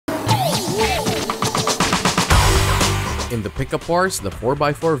In the pickup bars, the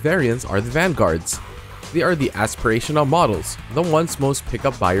 4x4 variants are the vanguards. They are the aspirational models, the ones most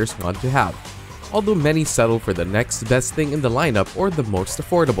pickup buyers want to have, although many settle for the next best thing in the lineup or the most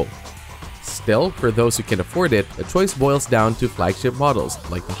affordable. Still, for those who can afford it, the choice boils down to flagship models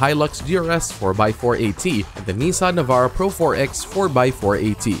like the Hilux GRS 4x4 AT and the Nissan Navara PRO-4X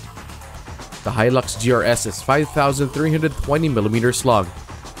 4x4 AT. The Hilux GRS is 5,320mm long,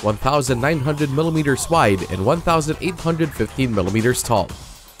 1,900mm wide, and 1,815mm tall.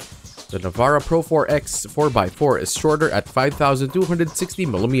 The Navara PRO-4X 4x4 is shorter at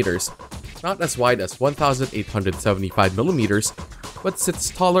 5,260mm, not as wide as 1,875mm, but sits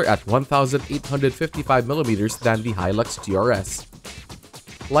taller at 1,855mm than the Hilux GRS.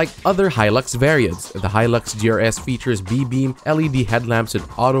 Like other Hilux variants, the Hilux GRS features B-beam LED headlamps with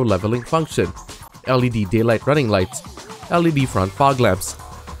auto leveling function, LED daylight running lights, LED front fog lamps,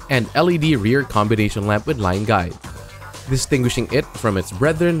 and LED rear combination lamp with line guide. Distinguishing it from its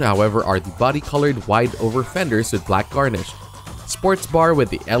brethren, however, are the body-colored wide-over fenders with black garnish, sports bar with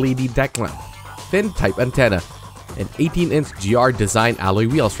the LED deck lamp, fin type antenna, and 18-inch GR design alloy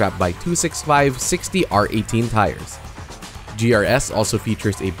wheel strapped by 265/60 R18 tires. GRS also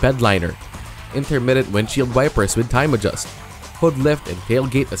features a bed liner, intermittent windshield wipers with time adjust, hood lift and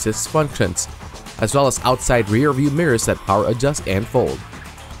tailgate assist functions, as well as outside rear view mirrors that power adjust and fold.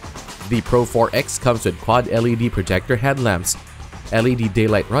 The PRO-4X comes with quad LED projector headlamps, LED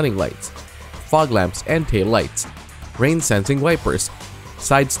daylight running lights, fog lamps and tail lights, rain sensing wipers,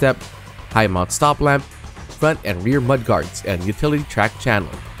 side step, high mount stop lamp, front and rear mudguards, and utility track channel.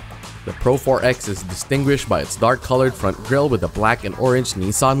 The PRO-4X is distinguished by its dark colored front grille with a black and orange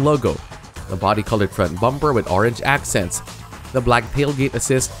Nissan logo, the body colored front bumper with orange accents, the black tailgate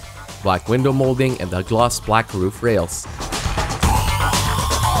assist, black window molding, and the gloss black roof rails.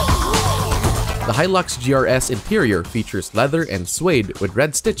 The Hilux GRS interior features leather and suede with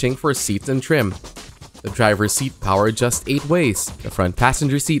red stitching for seats and trim. The driver's seat power adjusts 8 ways, the front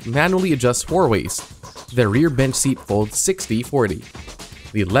passenger seat manually adjusts 4 ways, the rear bench seat folds 60/40.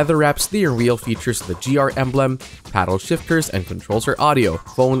 The leather-wrapped steering wheel features the GR emblem, paddle shifters, and controls for audio,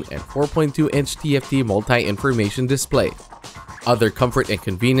 phone, and 4.2-inch TFT multi-information display. Other comfort and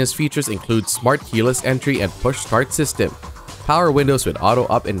convenience features include smart keyless entry and push start system, power windows with auto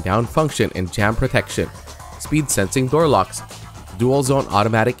up and down function and jam protection, speed sensing door locks, dual zone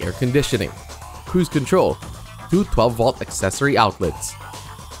automatic air conditioning, cruise control, 2 12-volt accessory outlets.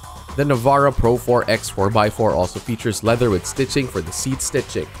 The Navara PRO-4X 4x4 also features leather with stitching for the seat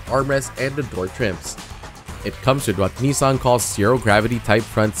stitching, armrest, and the door trims. It comes with what Nissan calls zero-gravity type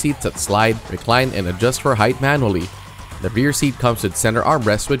front seats that slide, recline, and adjust for height manually. The rear seat comes with center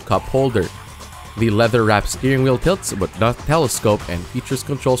armrest with cup holder. The leather-wrapped steering wheel tilts but not telescope and features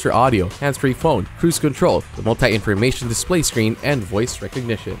controls for audio, hands-free phone, cruise control, the multi-information display screen, and voice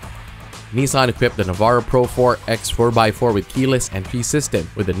recognition. Nissan equipped the Navara PRO-4X 4x4 with keyless entry system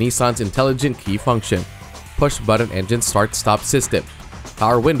with the Nissan's intelligent key function, push-button engine start-stop system,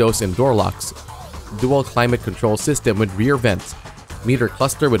 power windows and door locks, dual climate control system with rear vents, meter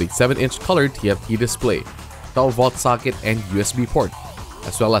cluster with a 7-inch colored TFT display, 12-volt socket and USB port,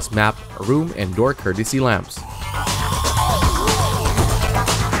 as well as map, room, and door courtesy lamps.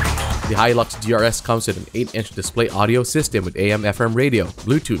 The Hilux GRS comes with an 8-inch display audio system with AM/FM radio,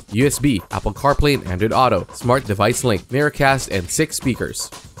 Bluetooth, USB, Apple CarPlay and Android Auto, Smart Device Link, Miracast, and 6 speakers.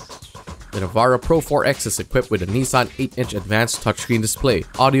 The Navara PRO-4X is equipped with a Nissan 8-inch advanced touchscreen display,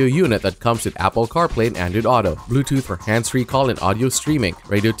 audio unit that comes with Apple CarPlay and Android Auto, Bluetooth for hands-free call and audio streaming,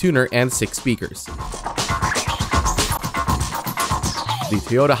 radio tuner, and 6 speakers. The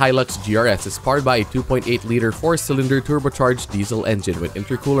Toyota Hilux GRS is powered by a 2.8-liter 4-cylinder turbocharged diesel engine with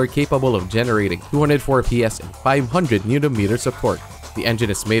intercooler capable of generating 204 PS and 500 Nm of torque. The engine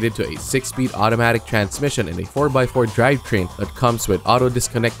is mated to a 6-speed automatic transmission and a 4x4 drivetrain that comes with auto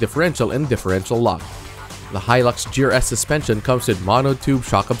disconnect differential and differential lock. The Hilux GRS suspension comes with monotube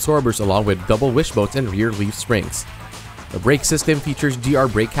shock absorbers along with double wishbones and rear leaf springs. The brake system features GR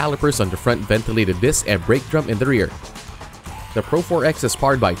brake calipers on the front ventilated disc and brake drum in the rear. The PRO-4X is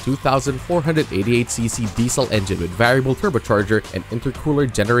powered by a 2,488cc diesel engine with variable turbocharger and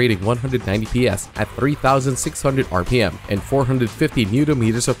intercooler generating 190 PS at 3,600 RPM and 450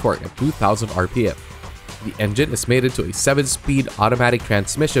 Nm of torque at 2,000 RPM. The engine is mated to a 7-speed automatic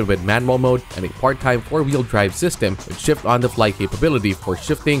transmission with manual mode and a part-time 4-wheel drive system with shift-on-the-fly capability for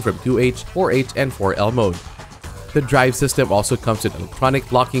shifting from 2H, 4H, and 4L mode. The drive system also comes with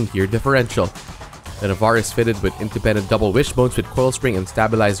electronic locking gear differential. The Navara is fitted with independent double wishbones with coil spring and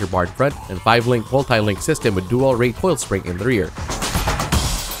stabilizer bar in front and 5-link multi-link system with dual rate coil spring in the rear.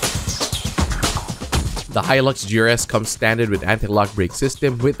 The Hilux GRS comes standard with anti-lock brake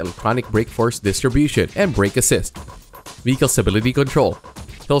system with electronic brake force distribution and brake assist, vehicle stability control,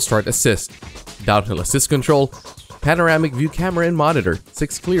 hill start assist, downhill assist control, panoramic view camera and monitor,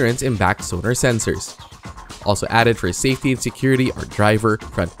 6 clearance and back sonar sensors. Also added for safety and security are driver,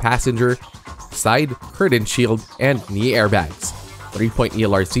 front passenger, side, curtain shield, and knee airbags. 3-point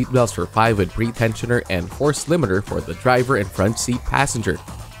ELR seatbelts for 5 with pre-tensioner and force limiter for the driver and front seat passenger.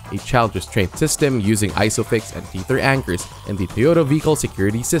 A child restraint system using ISOFIX and tether anchors, and the Toyota Vehicle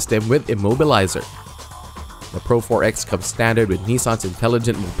Security System with immobilizer. The PRO-4X comes standard with Nissan's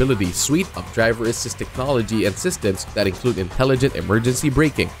Intelligent Mobility suite of driver assist technology and systems that include intelligent emergency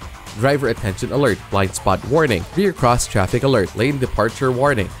braking, driver attention alert, blind spot warning, rear cross traffic alert, lane departure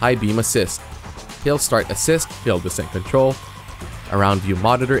warning, high beam assist, hill start assist, hill descent control, around view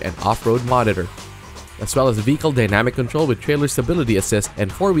monitor and off-road monitor, as well as vehicle dynamic control with trailer stability assist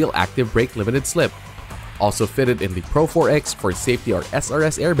and 4-wheel active brake limited slip. Also fitted in the PRO-4X for safety are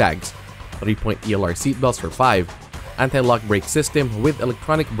SRS airbags, 3-point ELR seatbelts for 5, anti-lock brake system with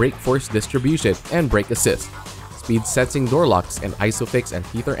electronic brake force distribution and brake assist, speed sensing door locks and ISOFIX and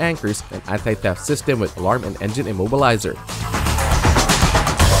tether anchors, and anti-theft system with alarm and engine immobilizer.